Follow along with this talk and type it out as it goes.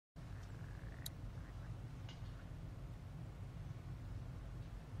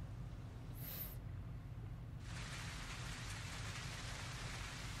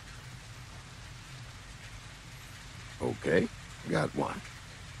Okay, got one.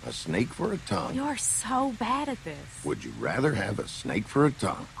 A snake for a tongue. You're so bad at this. Would you rather have a snake for a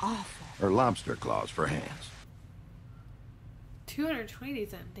tongue? Awful. Or lobster claws for hands? 220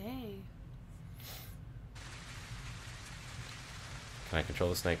 days a day. Can I control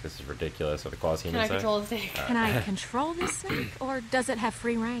the snake? This is ridiculous. Are the claws Can human I control the snake? Can I control the snake, or does it have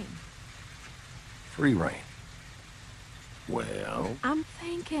free reign? Free reign. Well, I'm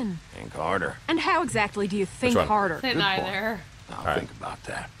thinking. think harder. And how exactly do you think one? harder? Say neither. I'll All right. think about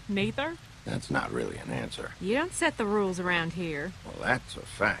that. Neither? That's not really an answer. You don't set the rules around here. Well, that's a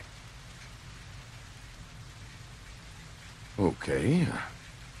fact. Okay,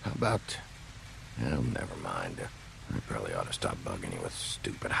 how about... Well, never mind. I probably ought to stop bugging you with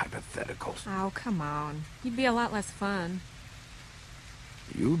stupid hypotheticals. Oh, come on. You'd be a lot less fun.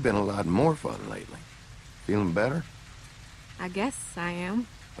 You've been a lot more fun lately. Feeling better? I guess I am.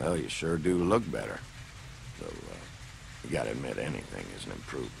 Well, you sure do look better. So, you gotta admit anything is an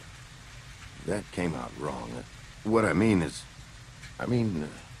improvement. That came out wrong. What I mean is...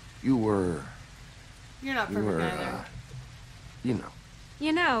 you were... You're not You perfect were, either. you know.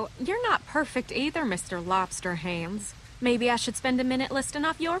 You know, you're not perfect either, Mr. Lobster Hands. Maybe I should spend a minute listing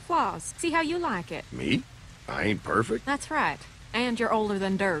off your flaws. See how you like it. Me? I ain't perfect. That's right. And you're older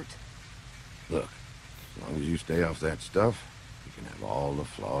than dirt. Look, as long as you stay off that stuff, you can have all the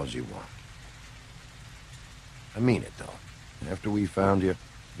flaws you want. I mean it, though. After we found you,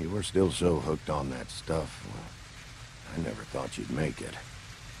 you were still so hooked on that stuff. Well, I never thought you'd make it.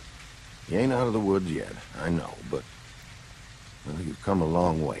 You ain't out of the woods yet, I know, but... Well, you've come a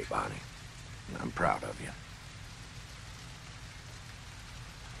long way, Bonnie. And I'm proud of you.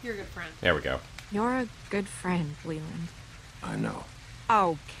 You're a good friend. There we go. You're a good friend, Leland. I know.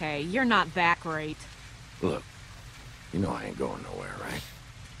 Okay, you're not that great. Look, you know I ain't going nowhere, right?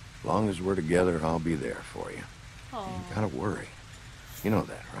 As long as we're together, I'll be there for you. Oh, You ain't gotta worry. You know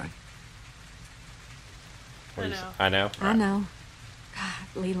that, right? What I do you know. say? I know? I know.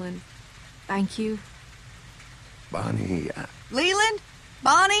 God, Leland, thank you. Bonnie, Leland?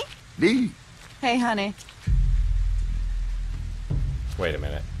 Bonnie? Dee. Hey, honey. Wait a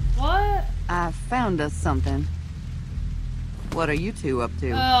minute. what? I found us something. What are you two up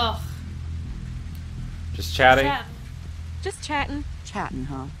to? Ugh. Just chatting? Chat. Just chatting. Chatting,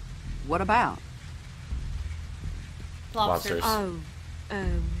 huh? What about? Lobsters. Lobsters.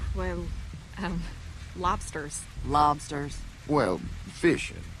 Well, lobsters. Lobsters. Well,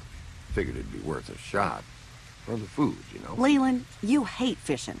 fishing. Figured it'd be worth a shot. For the food, you know. Leland, you hate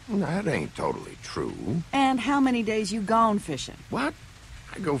fishing. That ain't totally true. And how many days you gone fishing? What?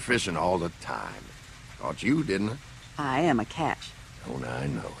 I go fishing all the time. Thought you, didn't I? I am a catch. Don't I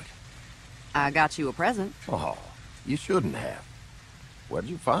know it? I got you a present. Oh, you shouldn't have. What'd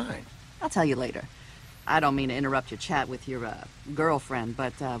you find? I'll tell you later. I don't mean to interrupt your chat with your, girlfriend,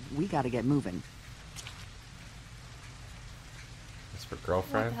 but, we gotta get moving. It's for What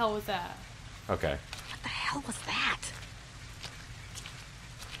girlfriend? the hell was that? Okay. What the hell was that?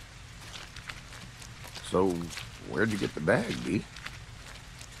 So, where'd you get the bag, Dee?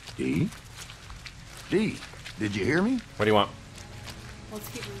 Dee? Dee, did you hear me? What do you want? Let's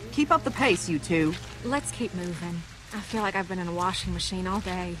keep moving. Keep up the pace, you two. Let's keep moving. I feel like I've been in a washing machine all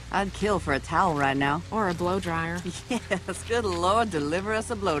day. I'd kill for a towel right now. Or a blow dryer. Yes, good Lord, deliver us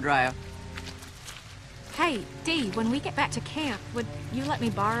a blow dryer. Hey, Dee, when we get back to camp, would you let me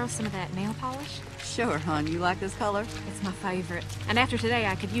borrow some of that nail polish? Sure, hon, you like this color? It's my favorite. And after today,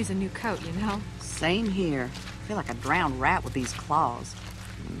 I could use a new coat, you know? Same here. I feel like a drowned rat with these claws.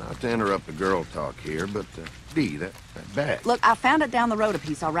 Not to interrupt the girl talk here, but, Dee, that bag. Look, I found it down the road a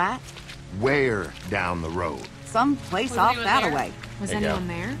piece, all right? Where down the road? Some place Was off anyone that there? away. Was There you go. anyone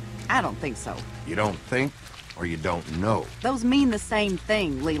there? I don't think so. You don't think, or you don't know? Those mean the same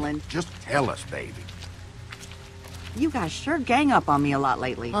thing, Leland. Just tell us, baby. You guys sure gang up on me a lot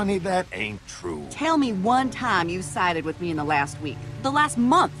lately. Honey, that ain't true. Tell me one time you sided with me in the last week. The last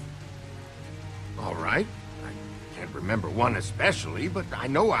month. All right. I can't remember one especially, but I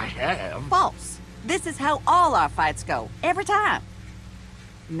know I have. False. This is how all our fights go. Every time.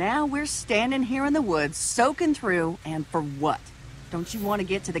 Now we're standing here in the woods, soaking through, and for what? Don't you want to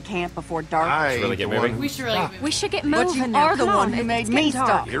get to the camp before dark? I Should really ain't get the one moving? who We should really stopped. move. We should get But moving you now. are the Come one on, who made it's me getting stop.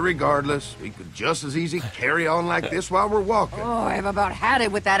 dark. Irregardless, we could just as easy carry on like this while we're walking. Oh, I've about had it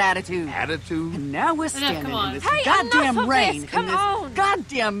with that attitude. Attitude? And now we're standing come on. in this Hey, goddamn enough of rain this. Come in this on.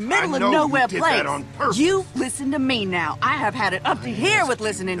 goddamn middle I of know nowhere you did place. that on purpose. You listen to me now. I have had it up to here with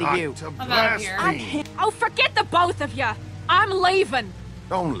listening to Got you. to I'm out of here. blaspheme. Oh, forget the both of you. I'm leaving.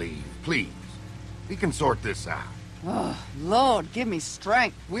 Don't leave, please. We can sort this out. Oh, Lord, give me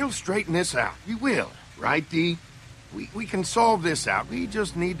strength. We'll straighten this out. We will. Right, Dee? We can solve this out. We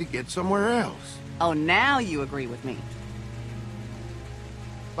just need to get somewhere else. Oh, now you agree with me.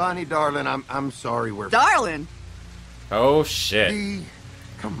 Bonnie, darling, I'm sorry we're... Darling, Oh shit. Dee,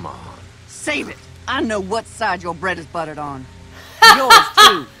 come on. save it. I know what side your bread is buttered on. Yours,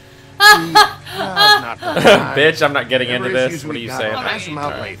 too. Dee, now's not the time. Bitch, I'm not getting into Whatever this. issues What are we you got, saying? I'll hash them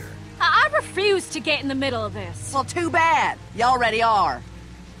out Alright. later. I refuse to get in the middle of this. Well, too bad. You already are.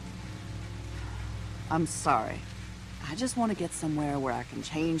 I'm sorry. I just want to get somewhere where I can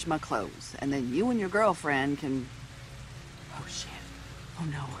change my clothes, and then you and your girlfriend can... Oh, shit. Oh,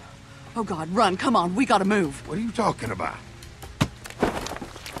 no. Oh, God, run. Come on. We gotta move. What are you talking about?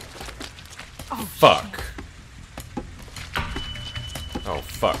 Fuck. Oh,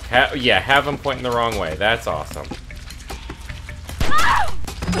 fuck. Yeah, have him pointing the wrong way. That's awesome.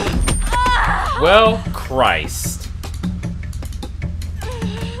 Well, Christ.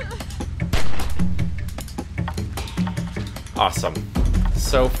 Awesome.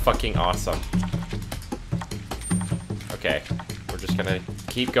 So fucking awesome. Okay. We're just gonna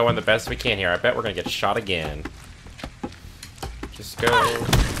keep going the best we can here. I bet we're gonna get shot again. Just go.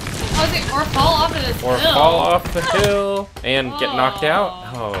 Or fall off of this Or hill. fall off the hill and get knocked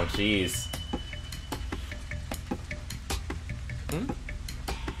out? Oh, jeez. Hmm?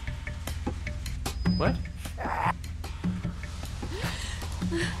 What?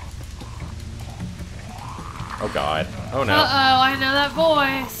 Oh, God. Oh, no. Uh-oh, I know that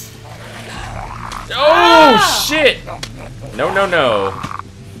voice. Oh, shit! No, no, no.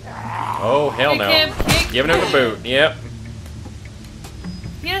 Oh, hell no. Kick him, kick Giving him the boot. Yep.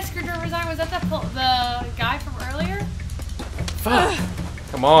 He had a screwdriver's eye. Was that the guy from earlier? Fuck.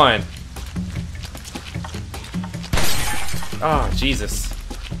 Come on. Oh, Jesus.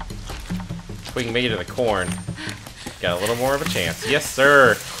 If we can make it to the corn, got a little more of a chance. Yes,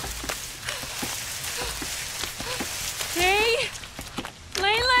 sir. Hey,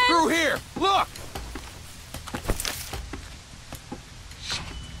 Leyland. Through here! Look!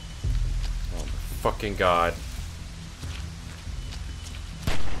 Oh, my fucking God.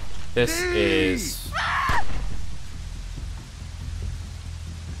 This is...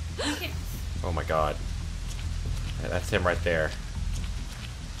 Oh my God. That's him right there.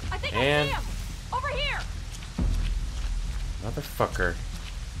 I think And- I see him. Over here. Motherfucker.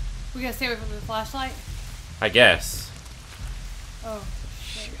 We gotta stay away from the flashlight. I guess. Oh,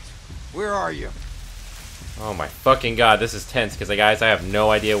 shit. Where are you? Oh my fucking God, this is tense, because guys, I have no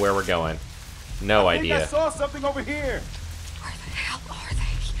idea where we're going. No I think I idea. saw something over here. Where the hell are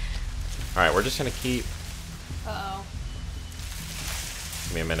they? Alright, we're just gonna keep... Uh-oh.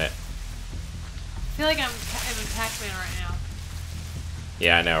 Give me a minute. I feel like I'm in Pac-Man right now.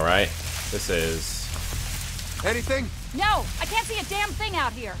 Yeah, I know, right? This is... Anything? No, I can't see a damn thing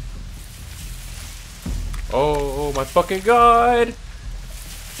out here. Oh my fucking God!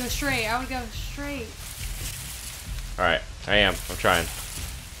 Go straight. I would go straight. Alright, I am. I'm trying.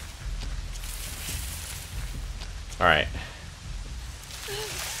 Alright.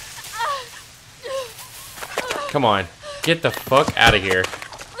 Come on. Get the fuck out of here.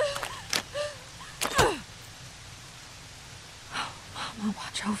 Mama,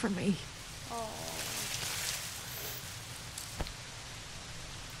 watch over me.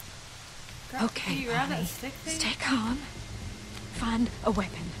 Okay, Can you grab that Bonnie, stick thing? stay calm. Find a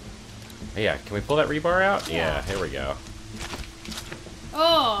weapon. Yeah, can we pull that rebar out? Yeah, here we go.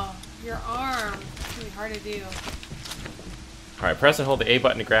 Oh, your arm. It's gonna be hard to do. Alright, press and hold the A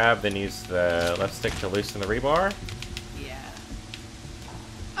button to grab, then use the left stick to loosen the rebar. Yeah.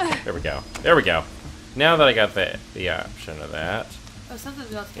 There we go. There we go. Now that I got the option of that, Oh,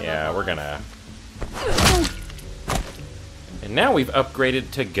 something's about to come yeah, up we're on gonna... And now we've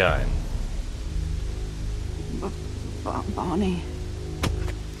upgraded to gun. Bonnie.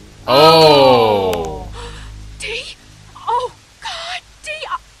 Oh! Dee! Oh, God! Dee!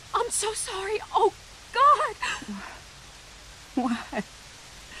 I'm so sorry. Oh, God! Why?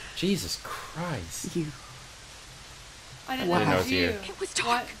 Jesus Christ. You... I didn't Wow. know it was you. It was What?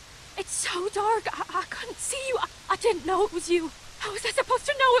 dark. It's so dark. I couldn't see you. I didn't know it was you. How was I supposed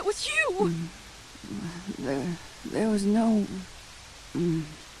to know it was you? There was no... I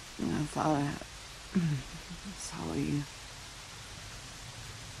thought I saw you.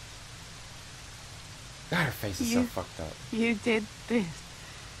 God, her face is so You- fucked up. You did this.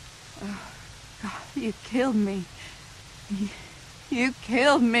 Oh, God, you killed me. You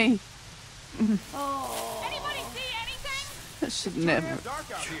killed me. Oh. Anybody see anything? I should never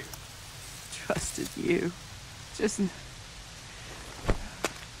Dark out here. trusted you. Just a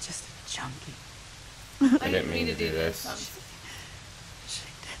junkie. I didn't mean to do do this. I'm She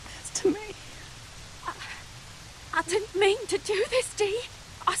did this to me. I didn't mean to do this, Dee.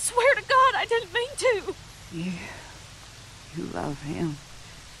 I swear to God, I didn't mean to. You love him.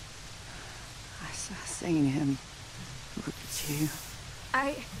 I seen him. Look at you.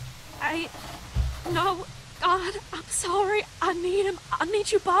 No, God, I'm sorry. I need him. I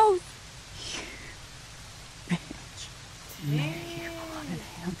need you both. Bitch. You wanted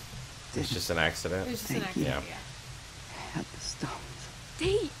him. It's just an accident. It was just an Thank you. accident. Yeah. Had the stones.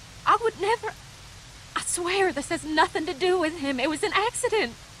 Dee, I would never... I swear this has nothing to do with him. It was an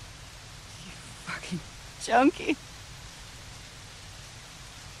accident. Fucking junkie.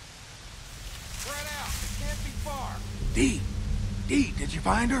 Spread out. It can't be far. Dee, did you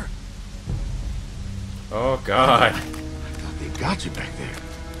find her? Oh, God. I thought they got you back there.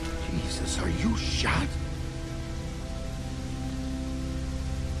 Jesus, are you shot?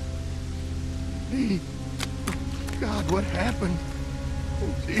 Dee. God, what happened?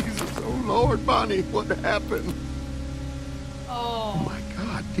 Oh, Jesus, oh, Lord, Bonnie, what happened? Oh, Oh. my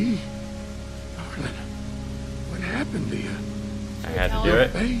God, Dee. Darling, what happened to you? I had to do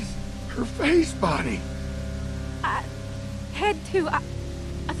it. Her face, Bonnie. I had to.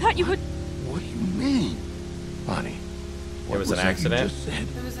 I thought you would... What do you mean? Bonnie, what was an that you accident? just said?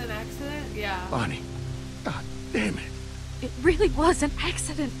 It was an accident? Yeah. Bonnie, God damn it. It really was an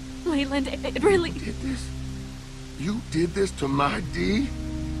accident, Leland. It really... You did this? You did this to my Dee?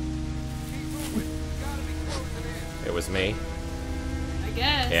 It was me. I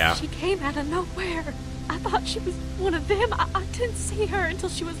guess. Yeah. She came out of nowhere. I thought she was one of them. I didn't see her until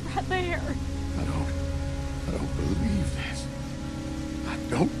she was right there. I don't believe this. I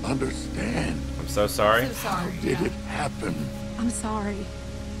don't understand. I'm so sorry. So How sorry. did yeah. it happen? I'm sorry.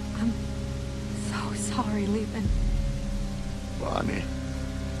 I'm so sorry, Leland. Bonnie,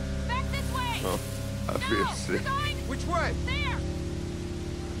 Back this way! Oh. I feel sick. Which way? There!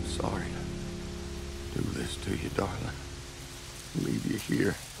 I'm sorry to do this to you, darling. Leave you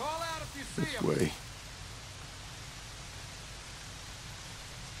here Call out if you see this him. way.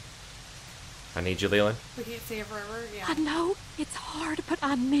 I need you, Leland. We can't stay here forever? Yeah. I know it's hard, but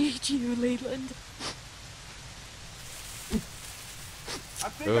I need you, Leland. I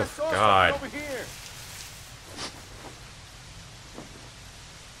think I Oof, saw God. something over here.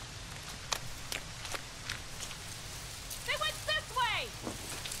 They went this way!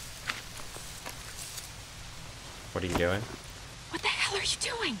 What are you doing? What the hell are you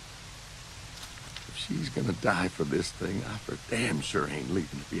doing? If she's gonna die for this thing, I for damn sure ain't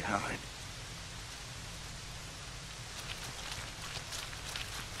leaving it behind.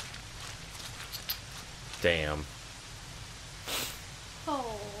 Damn.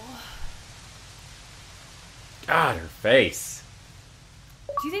 Oh. God, her face.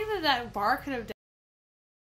 Do you think that bar could have